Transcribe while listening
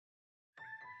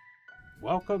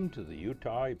Welcome to the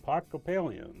Utah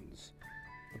Episcopalians,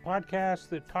 the podcast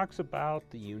that talks about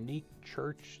the unique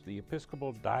church, the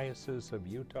Episcopal Diocese of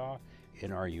Utah,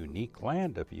 in our unique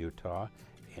land of Utah.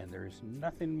 And there's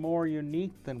nothing more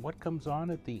unique than what comes on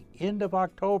at the end of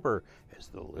October as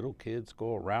the little kids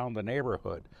go around the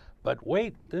neighborhood. But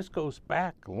wait, this goes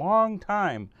back a long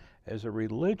time as a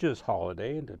religious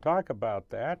holiday, and to talk about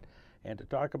that, and to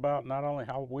talk about not only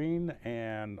Halloween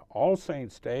and All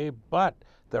Saints Day, but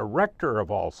the rector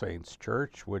of All Saints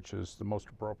Church, which is the most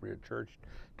appropriate church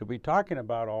to be talking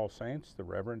about All Saints, the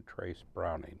Reverend Trace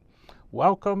Browning.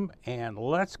 Welcome, and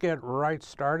let's get right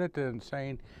started in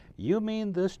saying, you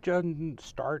mean this doesn't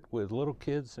start with little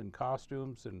kids in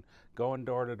costumes and going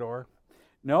door to door?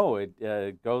 No,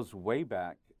 it goes way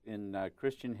back in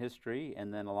Christian history,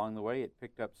 and then along the way it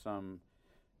picked up some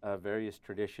various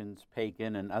traditions,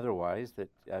 pagan and otherwise,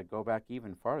 that go back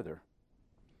even farther.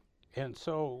 And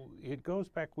so it goes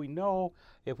back, we know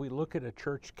if we look at a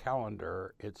church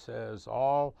calendar, it says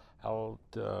All Hallows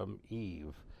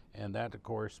Eve, and that, of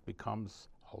course, becomes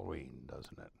Halloween,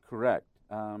 doesn't it? Correct.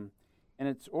 And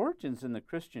its origins in the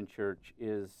Christian church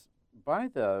is by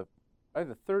the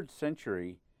 3rd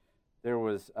century, there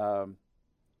was a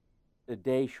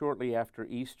day shortly after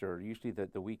Easter, usually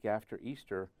the week after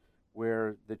Easter,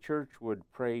 where the church would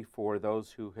pray for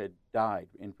those who had died,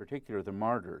 in particular the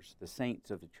martyrs, the saints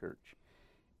of the church.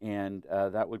 And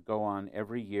that would go on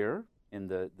every year in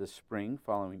the spring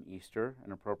following Easter,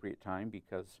 an appropriate time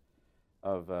because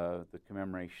of the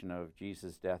commemoration of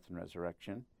Jesus' death and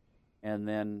resurrection. And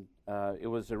then it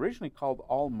was originally called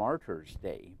All Martyrs'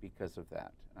 Day because of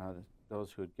that,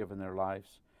 those who had given their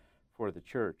lives for the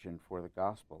church and for the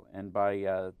gospel. And by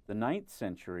the 9th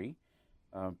century,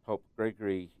 Pope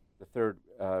Gregory III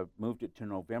moved it to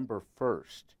November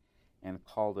 1st and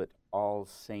called it All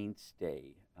Saints'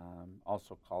 Day,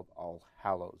 also called All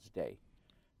Hallows' Day,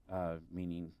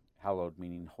 meaning hallowed,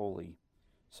 meaning holy.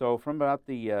 So from about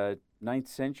the 9th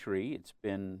century, it's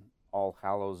been All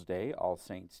Hallows' Day, All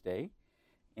Saints' Day,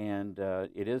 and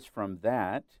it is from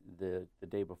that, the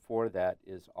day before that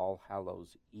is All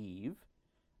Hallows' Eve,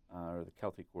 or the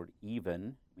Celtic word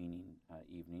even, meaning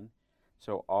evening.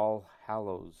 So All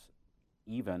Hallows'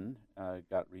 Even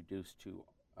got reduced to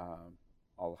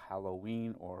All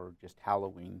Halloween, or just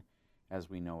Halloween as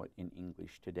we know it in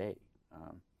English today.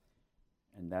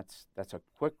 And that's a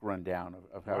quick rundown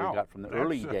of how we got from the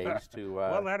early days to...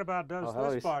 well, that about does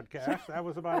this podcast. That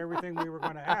was about everything we were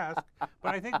going to ask.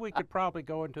 But I think we could probably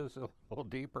go into this a little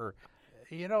deeper.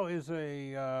 You know, as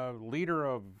a leader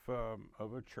of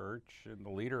a church and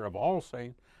the leader of All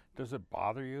Saints, does it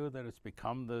bother you that it's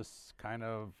become this kind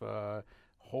of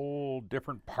whole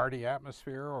different party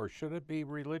atmosphere, or should it be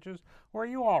religious, or are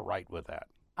you all right with that?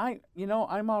 I'm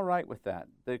all right with that.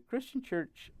 The Christian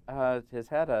church has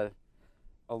had a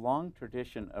long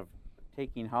tradition of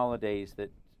taking holidays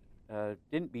that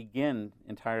didn't begin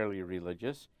entirely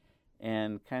religious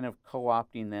and kind of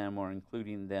co-opting them or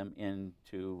including them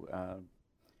into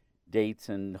dates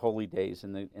and holy days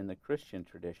in the Christian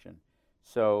tradition.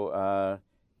 So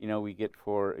we get,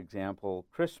 for example,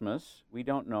 Christmas. We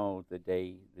don't know the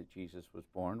day that Jesus was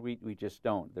born. We just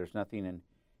don't. There's nothing in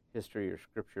history or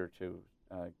scripture to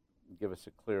give us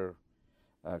a clear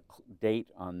date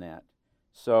on that.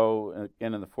 So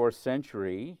again, in the 4th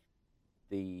century,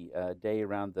 the day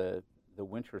around the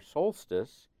winter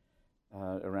solstice,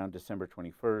 around December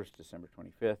 21st, December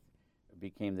 25th,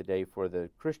 became the day for the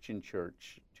Christian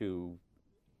church to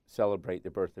celebrate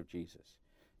the birth of Jesus.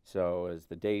 So as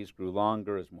the days grew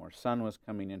longer, as more sun was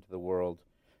coming into the world,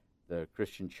 the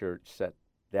Christian church set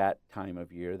that time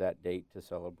of year, that date, to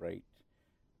celebrate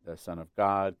the Son of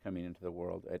God coming into the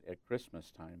world at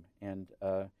Christmas time. And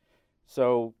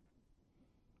so,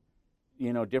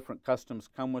 different customs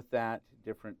come with that,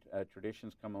 different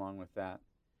traditions come along with that.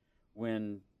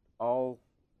 When All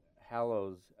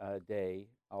Hallows Day,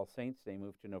 All Saints' Day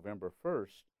moved to November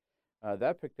 1st,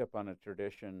 that picked up on a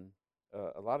tradition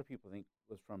a lot of people think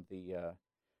was from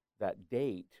that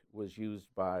date was used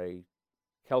by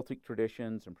Celtic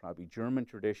traditions and probably German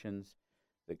traditions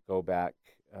that go back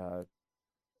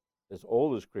as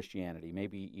old as Christianity,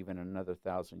 maybe even another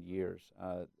 1,000 years.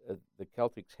 The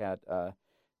Celtics had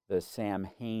the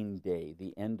Samhain Day,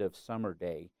 the end of summer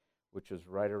day, which was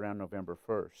right around November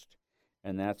 1st.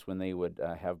 And that's when they would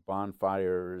have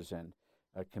bonfires and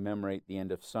commemorate the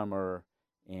end of summer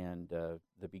and the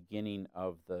beginning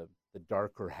of the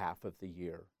darker half of the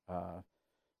year,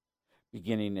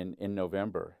 beginning in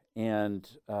November. And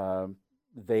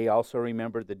they also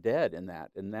remembered the dead in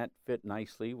that, and that fit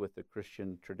nicely with the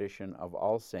Christian tradition of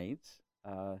All Saints.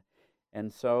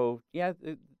 And so,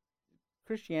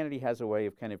 Christianity has a way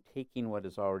of kind of taking what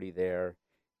is already there,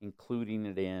 including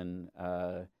it in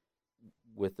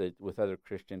with other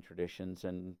Christian traditions,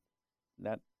 and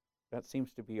that that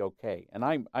seems to be okay, and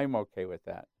I'm okay with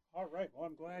that. All right. Well,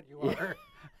 I'm glad you Yeah. are.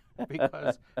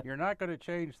 Because you're not going to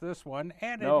change this one.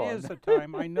 And it No. is a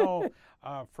time, I know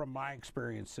from my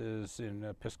experiences in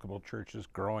Episcopal churches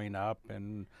growing up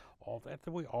and all that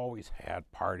we always had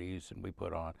parties and we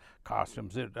put on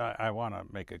costumes. I want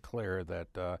to make it clear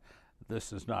that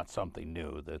this is not something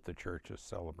new, that the church has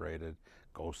celebrated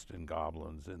ghosts and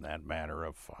goblins in that manner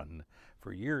of fun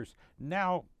for years.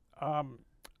 Now,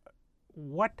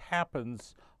 what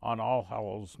happens on All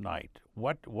Hallows Night?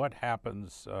 What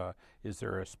happens? Is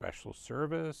there a special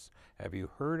service? Have you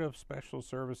heard of special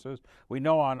services? We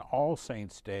know on All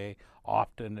Saints' Day,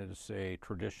 often it is a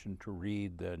tradition to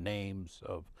read the names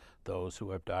of those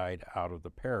who have died out of the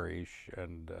parish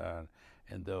and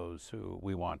those who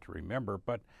we want to remember.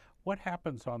 But what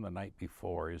happens on the night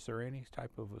before? Is there any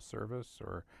type of a service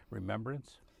or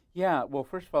remembrance? Yeah, well,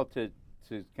 first of all, to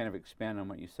kind of expand on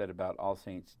what you said about All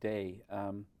Saints' Day,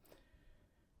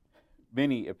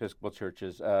 many Episcopal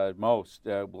churches, most,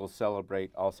 will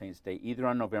celebrate All Saints' Day either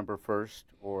on November 1st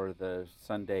or the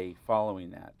Sunday following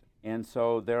that. And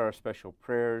so there are special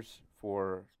prayers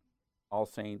for All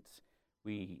Saints.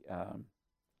 The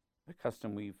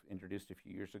custom we've introduced a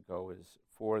few years ago is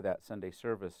for that Sunday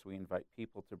service, we invite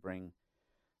people to bring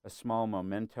a small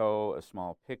memento, a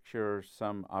small picture,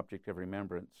 some object of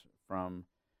remembrance from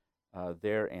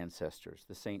their ancestors,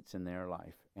 the saints in their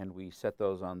life, and we set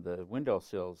those on the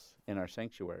windowsills in our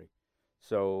sanctuary.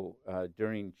 So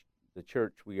during the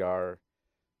church, we are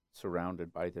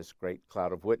surrounded by this great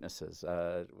cloud of witnesses.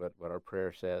 What our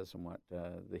prayer says, and what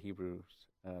the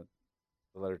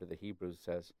letter to the Hebrews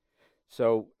says.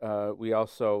 So we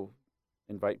also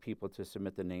invite people to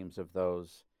submit the names of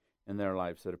those in their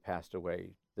lives that have passed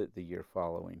away the year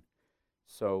following.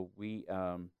 So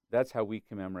that's how we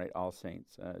commemorate All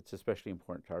Saints. It's especially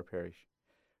important to our parish.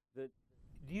 Do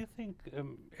you think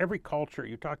every culture,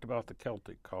 you talked about the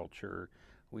Celtic culture,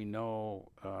 we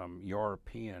know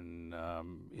European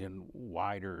in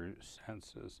wider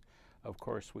senses. Of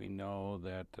course, we know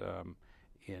that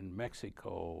in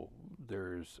Mexico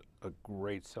there's a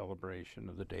great celebration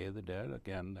of the Day of the Dead,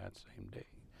 again, that same day.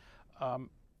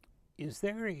 Is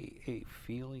there a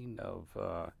feeling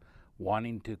of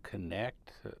wanting to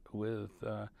connect with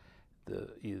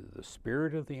either the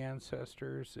spirit of the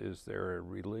ancestors? Is there a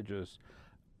religious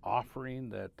offering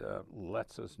that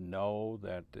lets us know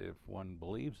that if one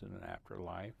believes in an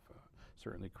afterlife,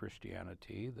 certainly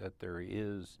Christianity, that there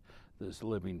is this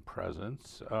living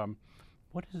presence?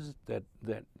 What is it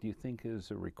that do you think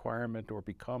is a requirement or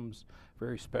becomes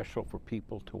very special for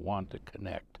people to want to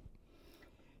connect?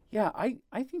 Yeah,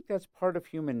 I think that's part of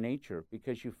human nature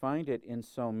because you find it in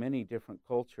so many different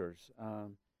cultures.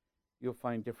 You'll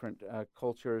find different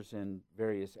cultures in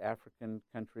various African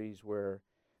countries where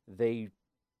they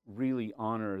really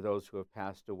honor those who have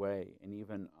passed away, and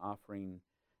even offering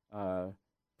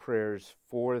prayers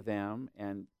for them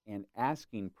and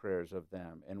asking prayers of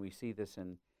them. And we see this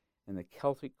in the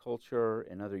Celtic culture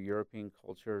and other European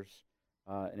cultures.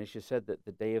 And as you said, that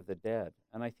the Day of the Dead.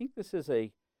 And I think this is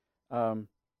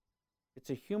it's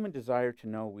a human desire to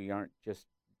know we aren't just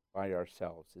by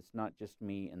ourselves. It's not just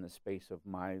me in the space of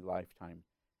my lifetime,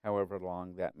 however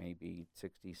long that may be,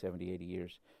 60, 70, 80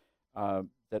 years,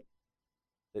 that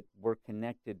we're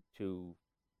connected to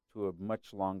a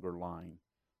much longer line,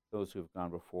 those who have gone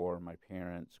before, my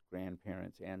parents,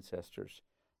 grandparents, ancestors.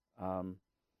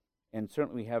 And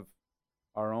certainly we have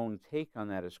our own take on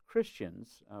that as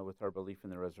Christians with our belief in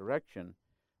the resurrection,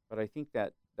 but I think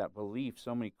that belief,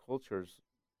 so many cultures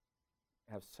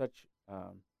have such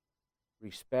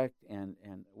respect and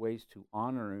ways to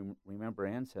honor and remember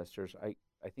ancestors. I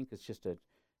think it's just a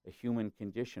human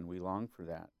condition. We long for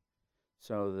that.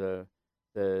 So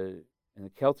in the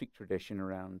Celtic tradition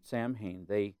around Samhain,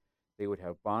 they would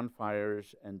have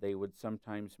bonfires, and they would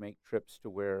sometimes make trips to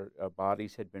where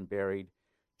bodies had been buried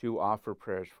to offer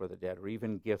prayers for the dead, or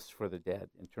even gifts for the dead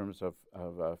in terms of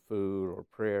food or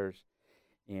prayers.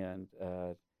 And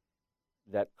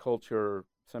that culture,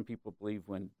 some people believe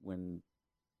when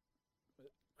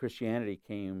Christianity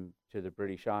came to the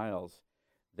British Isles,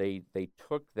 they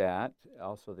took that,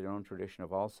 also their own tradition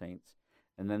of All Saints,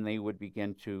 and then they would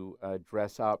begin to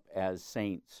dress up as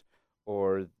saints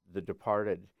or the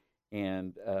departed,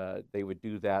 and they would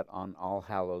do that on All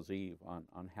Hallows Eve,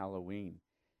 on Halloween.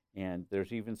 And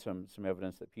there's even some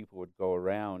evidence that people would go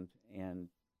around and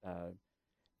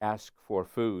ask for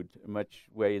food, much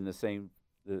way in the same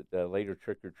the later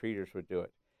trick-or-treaters would do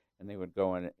it. and they would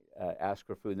go and ask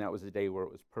for food. And that was the day where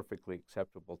it was perfectly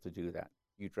acceptable to do that.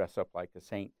 You dress up like a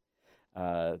saint,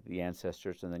 the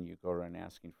ancestors, and then you go around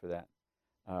asking for that.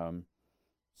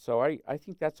 So I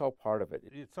think that's all part of it.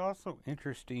 It's also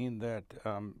interesting that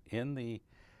in the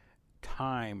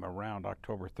time around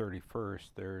October 31st,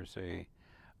 there's a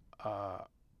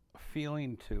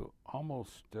feeling to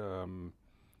almost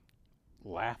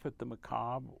laugh at the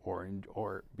macabre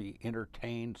or be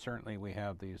entertained. Certainly, we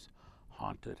have these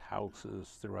haunted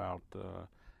houses throughout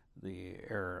the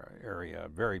area,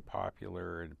 very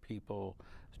popular, and people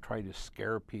try to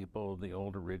scare people. The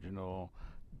old original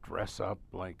dress up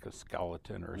like a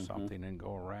skeleton or something and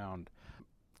go around.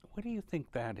 What do you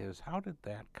think that is? How did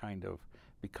that kind of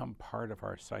become part of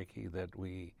our psyche, that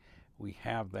we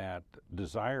have that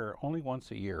desire only once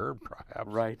a year,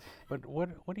 perhaps? Right. But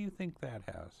what do you think that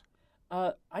has?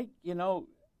 I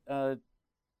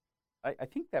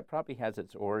think that probably has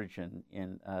its origin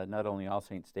in not only All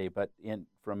Saints' Day, but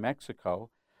from Mexico,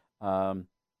 and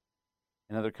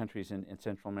other countries in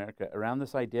Central America, around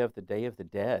this idea of the Day of the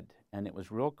Dead. And it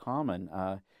was real common.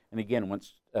 And again,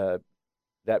 once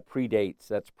that predates,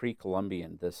 that's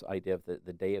pre-Columbian, this idea of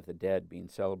the Day of the Dead being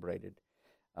celebrated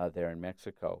there in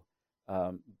Mexico.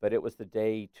 But it was the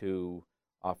day to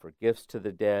offer gifts to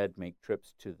the dead, make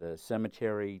trips to the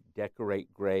cemetery,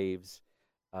 decorate graves,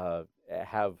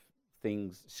 have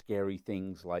scary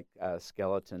things like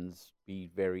skeletons be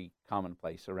very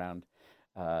commonplace around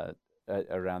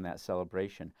that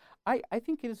celebration. I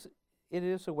think it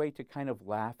is a way to kind of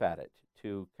laugh at it,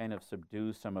 to kind of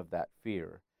subdue some of that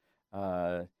fear.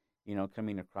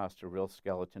 Coming across a real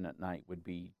skeleton at night would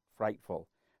be frightful,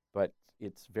 but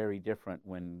it's very different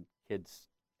when kids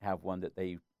have one that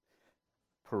they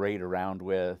parade around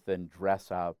with and dress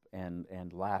up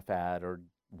and laugh at or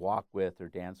walk with or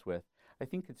dance with. I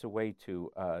think it's a way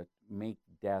to make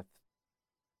death,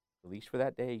 at least for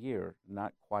that day a year,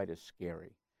 not quite as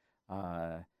scary.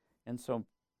 And so,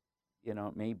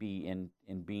 maybe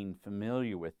in being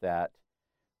familiar with that,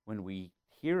 when we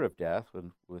hear of death,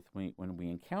 when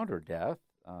we encounter death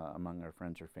among our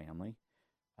friends or family,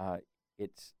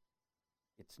 it's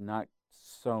not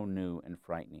so new and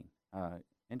frightening.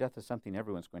 And death is something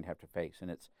everyone's going to have to face,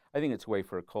 and I think it's a way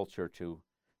for a culture to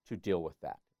deal with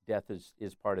that. Death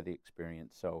is part of the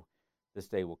experience, so this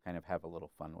day we'll kind of have a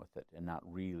little fun with it and not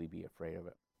really be afraid of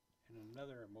it. And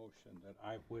another emotion that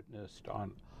I've witnessed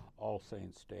on All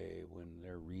Saints' Day, when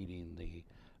they're reading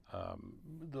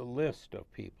the list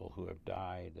of people who have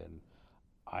died, and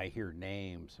I hear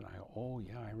names, and oh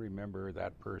yeah, I remember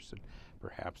that person,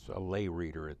 perhaps a lay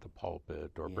reader at the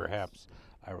pulpit, or Yes. Perhaps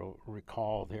I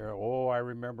recall there, I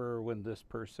remember when this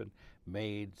person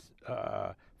made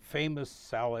famous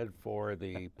salad for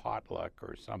the potluck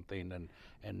or something,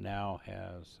 and now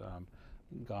has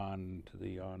gone to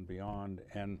the beyond.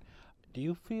 And do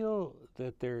you feel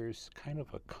that there's kind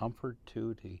of a comfort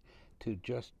to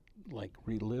just like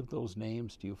relive those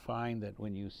names? Do you find that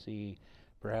when you see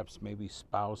perhaps maybe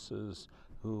spouses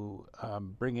who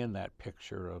bring in that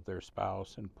picture of their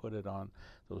spouse and put it on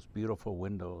those beautiful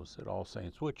windows at All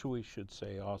Saints, which we should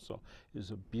say also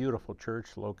is a beautiful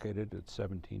church located at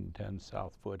 1710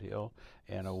 South Foothill,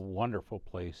 and a wonderful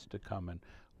place to come and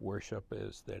worship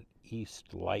as that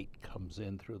east light comes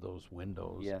in through those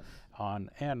windows. Yes. on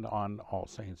All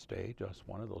Saints' Day, just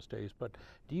one of those days. But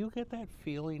do you get that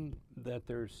feeling that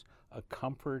there's a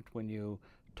comfort when you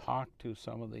talk to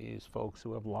some of these folks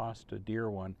who have lost a dear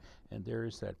one, and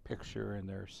there's that picture and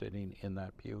they're sitting in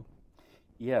that pew?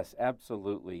 Yes,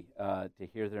 absolutely. To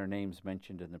hear their names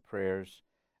mentioned in the prayers,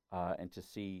 and to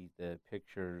see the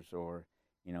pictures, or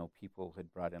people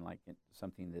had brought in like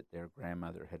something that their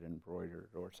grandmother had embroidered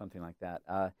or something like that.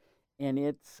 And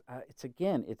it's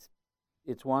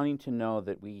wanting to know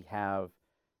that we have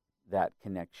that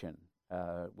connection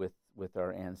with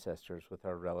our ancestors, with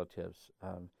our relatives,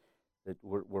 that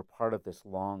we're part of this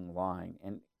long line,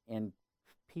 and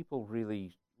people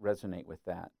really resonate with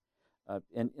that.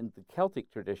 In the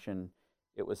Celtic tradition,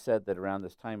 it was said that around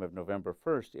this time of November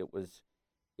 1st,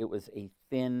 it was a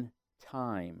thin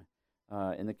time.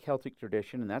 In the Celtic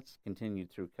tradition, and that's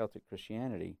continued through Celtic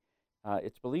Christianity,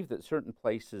 it's believed that certain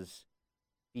places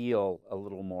feel a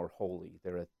little more holy.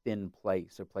 They're a thin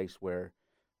place, a place where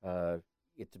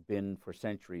it's been for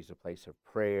centuries a place of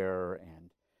prayer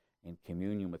and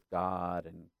communion with God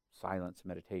and silence and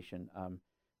meditation.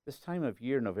 This time of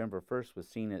year, November 1st, was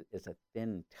seen as a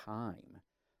thin time.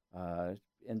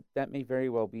 And that may very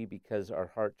well be because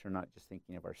our hearts are not just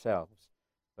thinking of ourselves,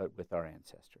 but with our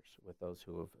ancestors, with those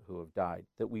who have died,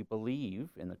 that we believe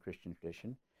in the Christian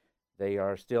tradition they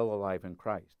are still alive in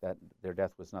Christ, that their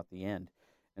death was not the end.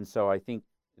 And so I think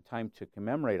the time to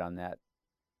commemorate on that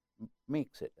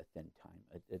makes it a thin time,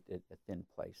 a thin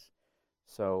place.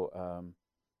 So,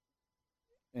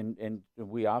 and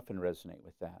we often resonate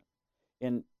with that.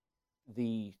 In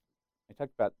I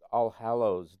talked about All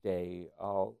Hallows Day,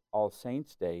 All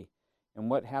Saints Day, and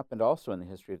what happened also in the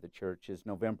history of the church is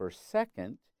November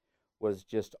 2nd was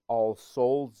just All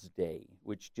Souls Day,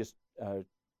 which just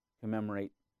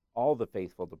commemorate all the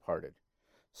faithful departed.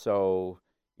 So,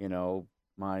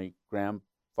 my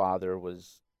grandfather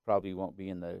probably won't be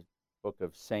in the book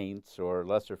of saints or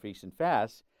lesser feasts and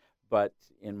fasts, but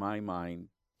in my mind,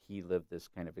 he lived this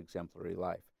kind of exemplary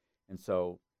life. And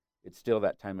so it's still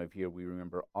that time of year we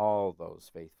remember all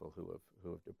those faithful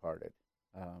who have departed.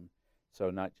 So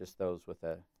not just those with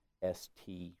a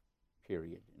ST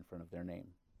period in front of their name.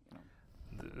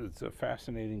 It's a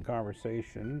fascinating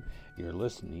conversation. You're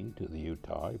listening to the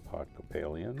Utah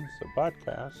Episcopalians, a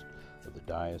podcast of the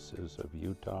Diocese of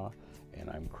Utah, and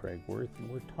I'm Craig Worth,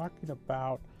 and we're talking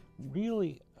about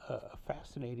really a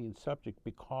fascinating subject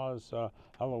because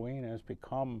Halloween has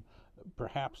become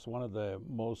perhaps one of the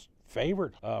most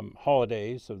favorite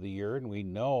holidays of the year, and we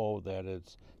know that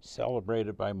it's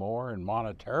celebrated by more, and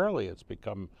monetarily it's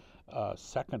become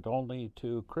second only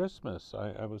to Christmas.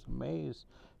 I was amazed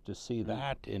to see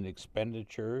that in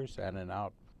expenditures and in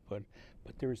output,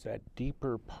 but there's that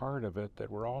deeper part of it that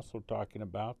we're also talking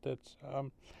about that's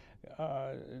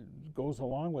goes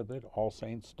along with it. All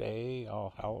Saints Day,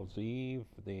 All Hallows Eve,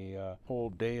 the whole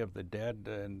Day of the Dead,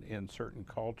 and in certain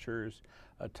cultures,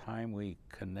 a time we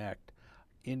connect.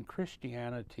 In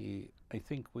Christianity, I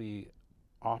think we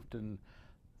often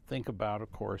think about,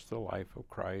 of course, the life of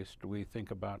Christ. We think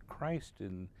about Christ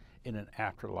in an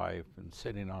afterlife and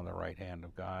sitting on the right hand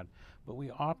of God, but we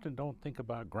often don't think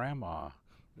about Grandma,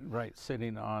 right,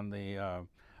 sitting on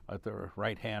at the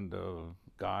right hand of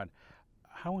God.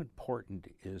 How important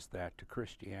is that to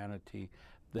Christianity,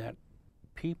 that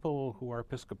people who are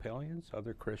Episcopalians,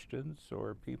 other Christians,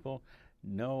 or people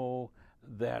know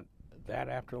that that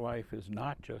afterlife is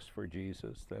not just for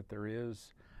Jesus, that there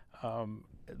is,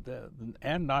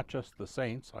 and not just the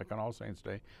saints, like on All Saints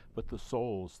Day, but the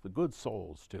souls, the good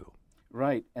souls too.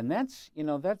 Right, and that's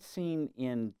seen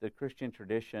in the Christian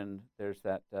tradition. There's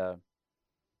that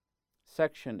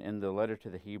section in the letter to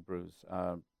the Hebrews.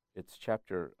 It's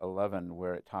chapter 11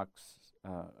 where it talks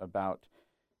about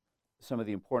some of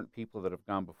the important people that have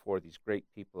gone before, these great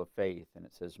people of faith. And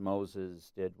it says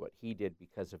Moses did what he did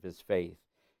because of his faith.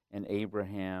 And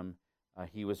Abraham,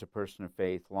 he was a person of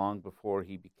faith long before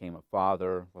he became a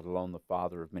father, let alone the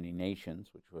father of many nations,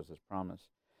 which was his promise.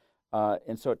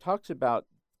 And so it talks about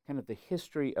kind of the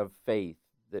history of faith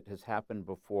that has happened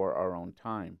before our own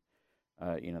time.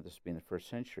 This being the first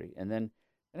century. And then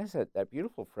it has that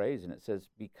beautiful phrase, and it says,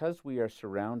 because we are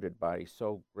surrounded by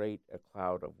so great a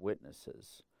cloud of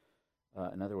witnesses.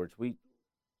 In other words,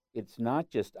 it's not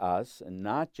just us and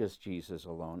not just Jesus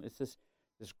alone. It's this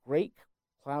great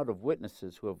cloud of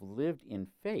witnesses who have lived in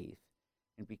faith.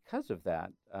 And because of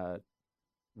that,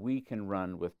 we can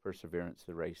run with perseverance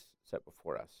the race set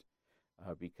before us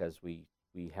because we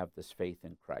have this faith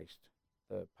in Christ,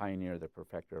 the pioneer, the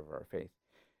perfecter of our faith.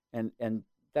 And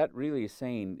that really is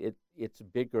saying it's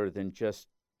bigger than just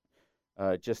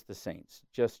the saints,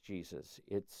 just Jesus.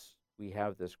 We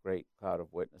have this great cloud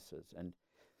of witnesses. And,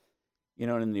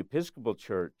 in the Episcopal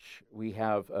Church, we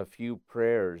have a few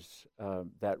prayers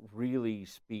that really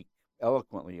speak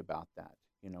eloquently about that.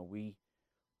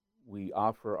 We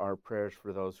offer our prayers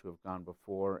for those who have gone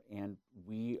before, and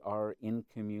we are in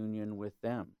communion with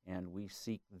them, and we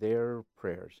seek their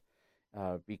prayers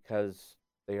because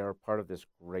they are part of this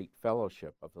great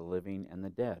fellowship of the living and the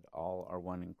dead. All are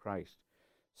one in Christ.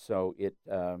 So it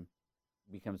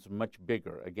becomes much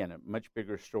bigger, again, a much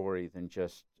bigger story than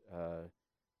just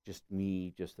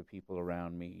me, just the people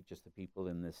around me, just the people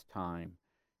in this time.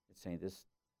 It's saying this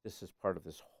is part of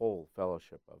this whole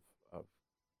fellowship of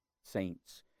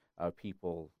saints,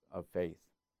 people of faith.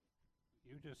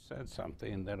 You just said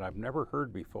something that I've never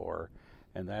heard before,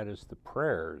 and that is the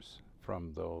prayers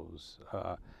from those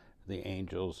the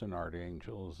angels and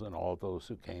archangels and all those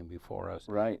who came before us.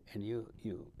 Right. And you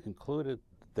included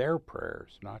their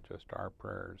prayers, not just our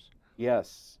prayers.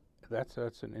 Yes. That's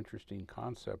an interesting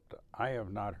concept I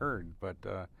have not heard, but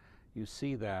you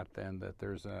see that then, that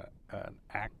there's an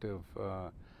active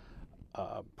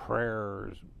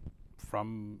prayers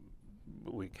from,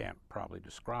 we can't probably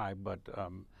describe, but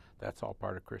that's all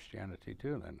part of Christianity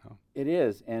too then, huh? It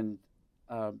is. And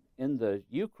in the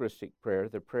Eucharistic prayer,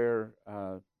 the prayer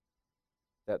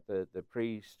that the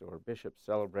priest or bishop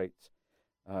celebrates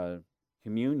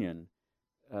communion,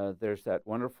 there's that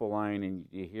wonderful line, and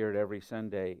you hear it every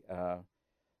Sunday,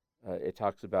 it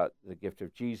talks about the gift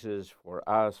of Jesus for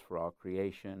us, for all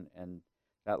creation, and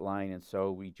that line, and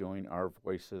so we join our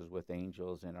voices with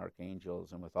angels and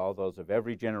archangels and with all those of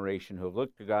every generation who have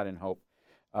looked to God in hope.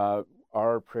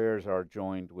 Our prayers are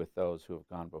joined with those who have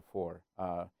gone before,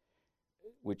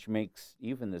 which makes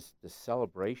even this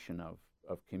celebration of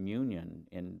communion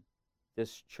in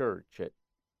this church at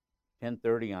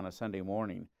 10:30 on a Sunday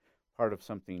morning part of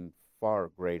something far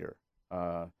greater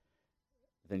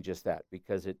than just that,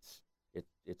 because it's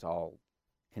all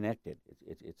connected.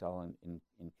 It's all in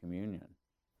communion.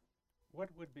 What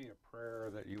would be a prayer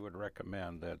that you would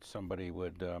recommend that somebody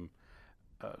would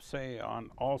say on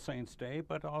All Saints Day,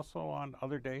 but also on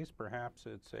other days? Perhaps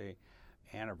it's a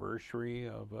anniversary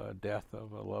of a death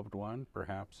of a loved one.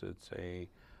 Perhaps it's you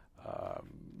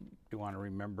want to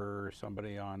remember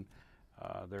somebody on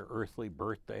their earthly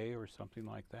birthday or something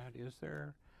like that. Is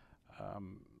there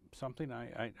something?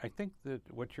 I think that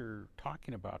what you're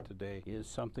talking about today is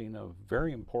something of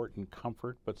very important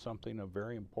comfort, but something of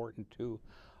very important to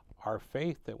our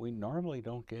faith that we normally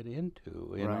don't get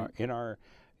into in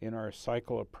our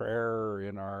cycle of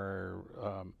prayer.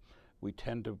 We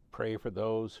tend to pray for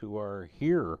those who are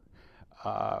here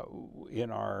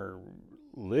in our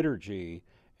liturgy.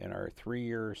 In our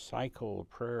 3-year cycle of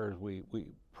prayers, we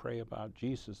pray about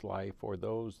Jesus' life or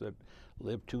those that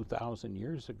lived 2,000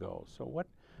 years ago. So what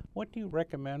do you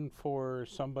recommend for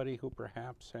somebody who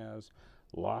perhaps has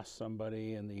lost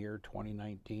somebody in the year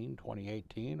 2019,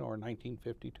 2018, or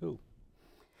 1952?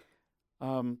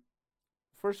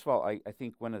 First of all, I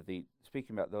think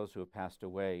speaking about those who have passed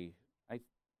away, I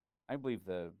believe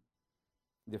the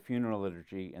funeral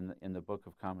liturgy in the Book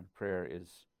of Common Prayer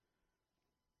is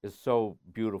so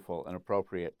beautiful and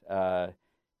appropriate.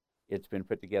 It's been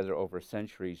put together over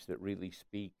centuries that really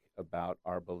speak about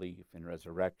our belief in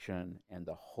resurrection and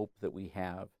the hope that we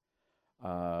have.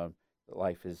 That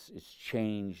life is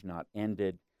changed, not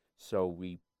ended. So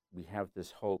we have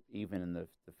this hope even in the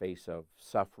face of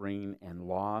suffering and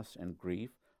loss and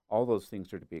grief. All those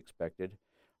things are to be expected,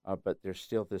 but there's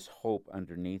still this hope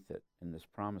underneath it and this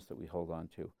promise that we hold on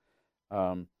to.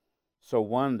 So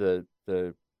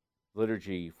the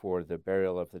liturgy for the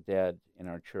burial of the dead in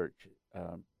our church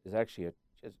is actually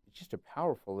just a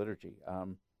powerful liturgy.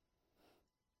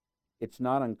 It's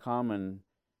not uncommon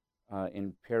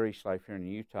in parish life here in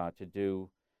Utah to do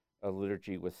a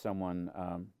liturgy with someone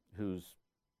whose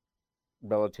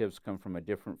relatives come from a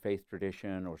different faith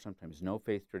tradition or sometimes no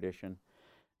faith tradition.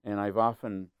 And I've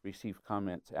often received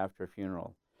comments after a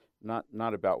funeral,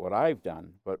 not about what I've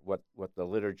done, but what the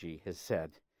liturgy has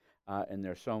said. And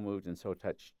they're so moved and so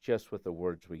touched just with the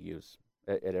words we use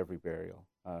at every burial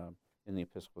in the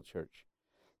Episcopal Church.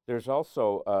 There's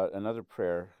also another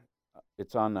prayer.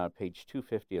 It's on page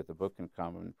 250 of the Book of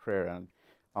Common Prayer, and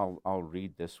I'll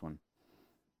read this one.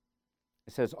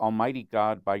 It says, "Almighty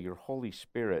God, by your Holy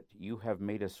Spirit, you have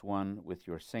made us one with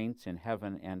your saints in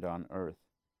heaven and on earth.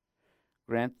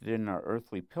 Grant that in our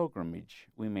earthly pilgrimage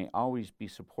we may always be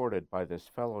supported by this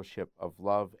fellowship of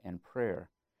love and prayer,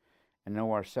 and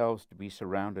know ourselves to be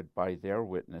surrounded by their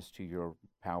witness to your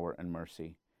power and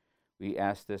mercy. We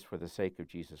ask this for the sake of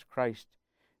Jesus Christ,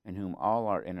 in whom all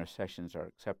our intercessions are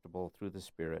acceptable through the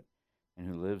Spirit, and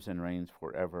who lives and reigns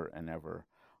forever and ever.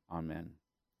 Amen."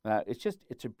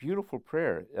 It's a beautiful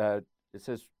prayer. It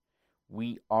says,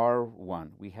 we are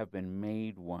one. We have been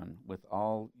made one with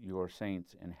all your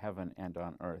saints in heaven and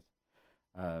on earth.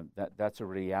 That's a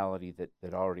reality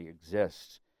that already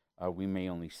exists. We may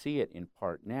only see it in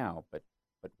part now, but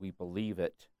we believe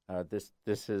it.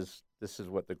 This is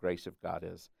what the grace of God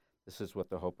is. This is what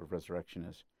the hope of resurrection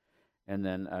is. And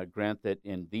then grant that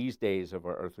in these days of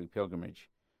our earthly pilgrimage,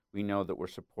 we know that we're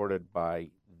supported by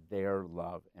their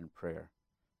love and prayer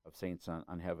of saints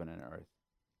on heaven and earth,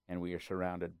 and we are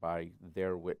surrounded by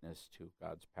their witness to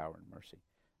God's power and mercy.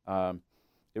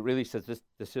 It really says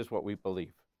this is what we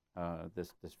believe,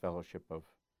 this fellowship of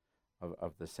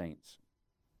the saints.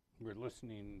 We're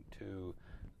listening to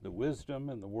the wisdom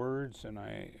and the words, and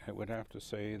I would have to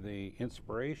say the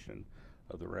inspiration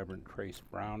of the Reverend Trace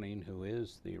Browning, who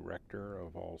is the rector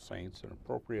of All Saints, an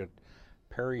appropriate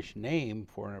parish name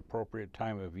for an appropriate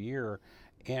time of year.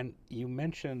 And you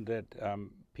mentioned that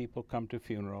people come to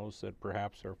funerals that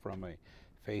perhaps are from a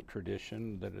faith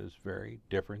tradition that is very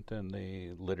different than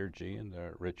the liturgy and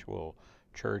the ritual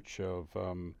church of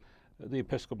the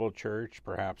Episcopal Church.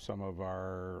 Perhaps some of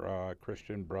our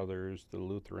Christian brothers, the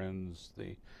Lutherans,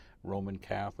 the Roman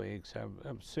Catholics have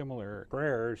similar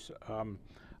prayers.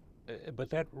 But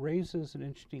that raises an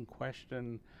interesting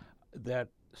question that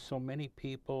so many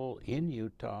people in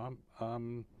Utah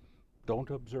don't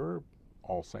observe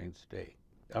All Saints Day.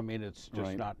 I mean, it's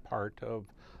just not part of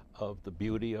of the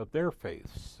beauty of their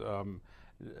faiths.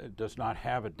 Does not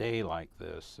have a day like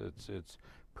this. It's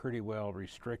pretty well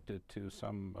restricted to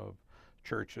some of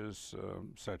churches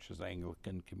such as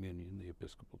Anglican Communion, the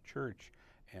Episcopal Church,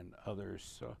 and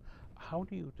others. How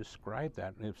do you describe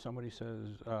that? And if somebody says,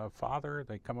 Father,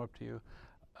 they come up to you,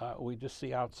 we just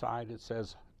see outside it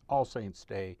says All Saints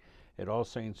Day at All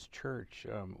Saints Church.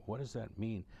 What does that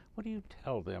mean? What do you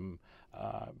tell them?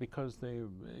 Because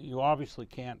you obviously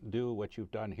can't do what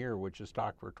you've done here, which is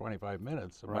talk for 25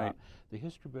 minutes about the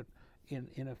history, but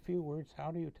in a few words,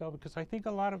 how do you tell? Because I think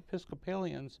a lot of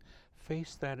Episcopalians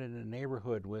face that in a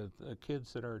neighborhood with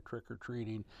kids that are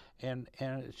trick-or-treating, and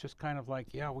it's just kind of like,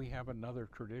 yeah, we have another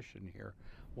tradition here.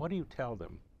 What do you tell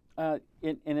them?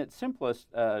 In its simplest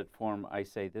form, I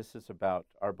say this is about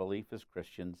our belief as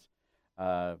Christians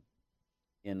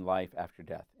in life after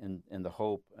death, in the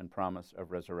hope and promise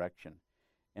of resurrection.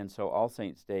 And so All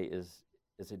Saints' Day is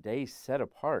a day set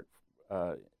apart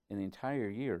in the entire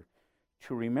year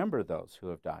to remember those who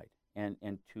have died, and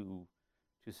to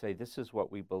say this is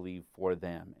what we believe for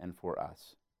them and for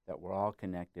us, that we're all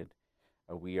connected.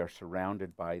 We are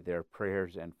surrounded by their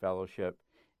prayers and fellowship,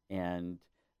 and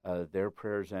their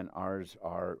prayers and ours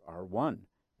are one,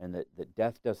 and that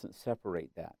death doesn't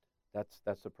separate that.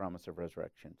 That's the promise of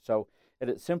resurrection. So at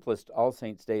its simplest, All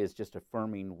Saints' Day is just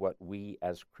affirming what we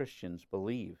as Christians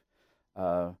believe.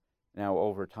 Now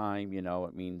over time,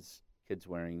 it means kids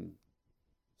wearing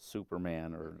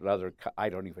Superman or other, I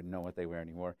don't even know what they wear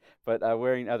anymore, but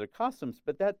wearing other costumes.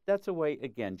 But that's a way,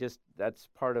 again, that's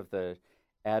part of the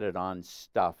added on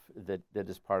stuff that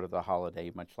is part of the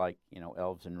holiday, much like,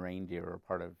 elves and reindeer are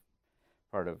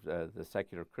part of the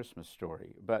secular Christmas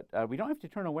story. But we don't have to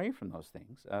turn away from those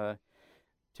things.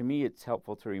 To me, it's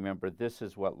helpful to remember this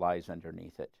is what lies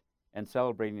underneath it. And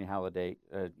celebrating holiday,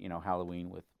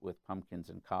 Halloween with pumpkins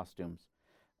and costumes,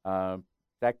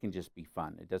 that can just be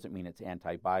fun. It doesn't mean it's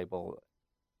anti-Bible,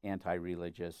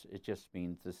 anti-religious. It just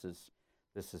means this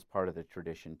is part of the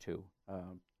tradition too,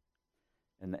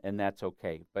 and that's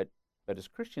okay. But as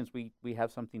Christians, we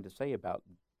have something to say about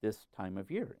this time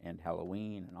of year, and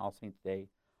Halloween and All Saints' Day,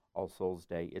 All Souls'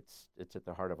 Day. It's at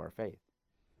the heart of our faith.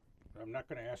 I'm not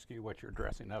going to ask you what you're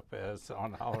dressing up as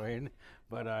on Halloween,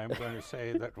 but I'm going to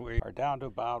say that we are down to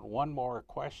about one more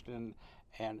question,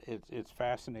 and it's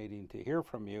fascinating to hear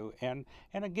from you. And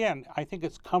again, I think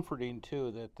it's comforting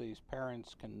too that these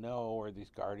parents can know, or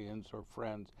these guardians or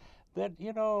friends, that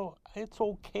it's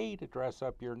okay to dress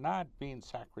up. You're not being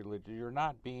sacrilegious. You're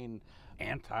not being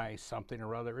anti something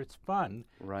or other. It's fun,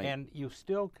 right? And you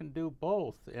still can do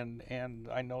both. And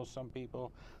I know some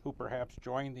people who perhaps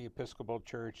join the Episcopal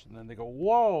Church and then they go,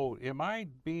 "Whoa, am I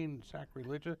being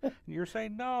sacrilegious?" And you're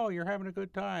saying, "No, you're having a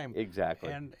good time."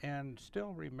 Exactly. And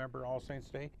still remember All Saints'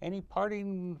 Day. Any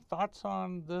parting thoughts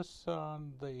on this?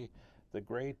 On the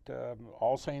great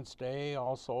All Saints' Day,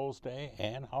 All Souls' Day,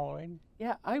 and Halloween?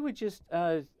 Yeah, I would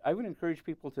encourage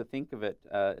people to think of it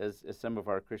as some of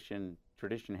our Christian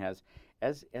tradition has,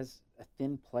 as a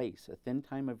thin place, a thin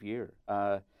time of year.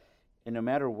 And no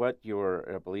matter what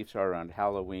your beliefs are around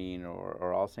Halloween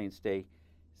or All Saints' Day,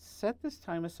 set this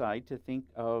time aside to think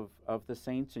of the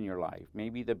saints in your life.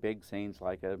 Maybe the big saints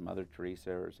like a Mother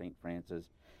Teresa or St. Francis,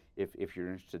 if you're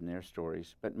interested in their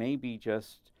stories. But maybe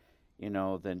just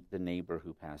the neighbor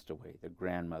who passed away, the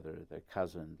grandmother, the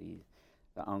cousin, the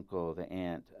uncle, the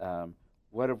aunt.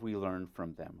 What have we learned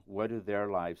from them? What do their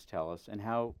lives tell us, and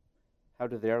how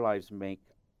do their lives make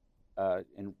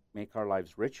our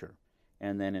lives richer?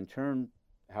 And then in turn,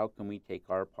 how can we take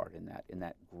our part in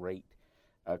that great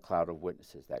cloud of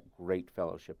witnesses, that great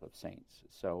fellowship of saints?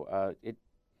 So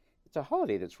it's a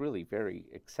holiday that's really very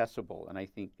accessible, and I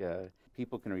think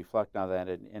people can reflect on that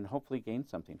and hopefully gain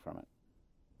something from it.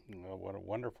 What a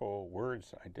wonderful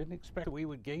words. I didn't expect we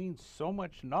would gain so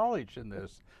much knowledge in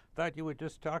this. Thought you would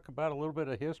just talk about a little bit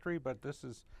of history, but this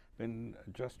has been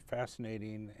just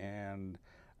fascinating. And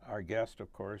our guest,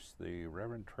 of course, the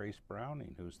Reverend Trace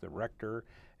Browning, who's the rector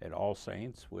at All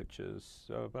Saints, which is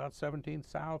about 17th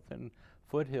South in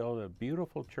Foothill, a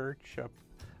beautiful church.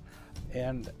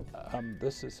 And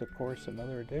this is, of course,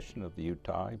 another edition of the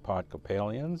Utah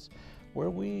Episcopalians, where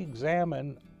we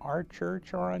examine our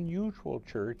church, our unusual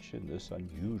church, in this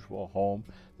unusual home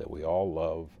that we all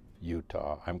love,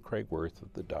 Utah. I'm Craig Worth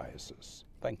of the Diocese.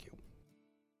 Thank you.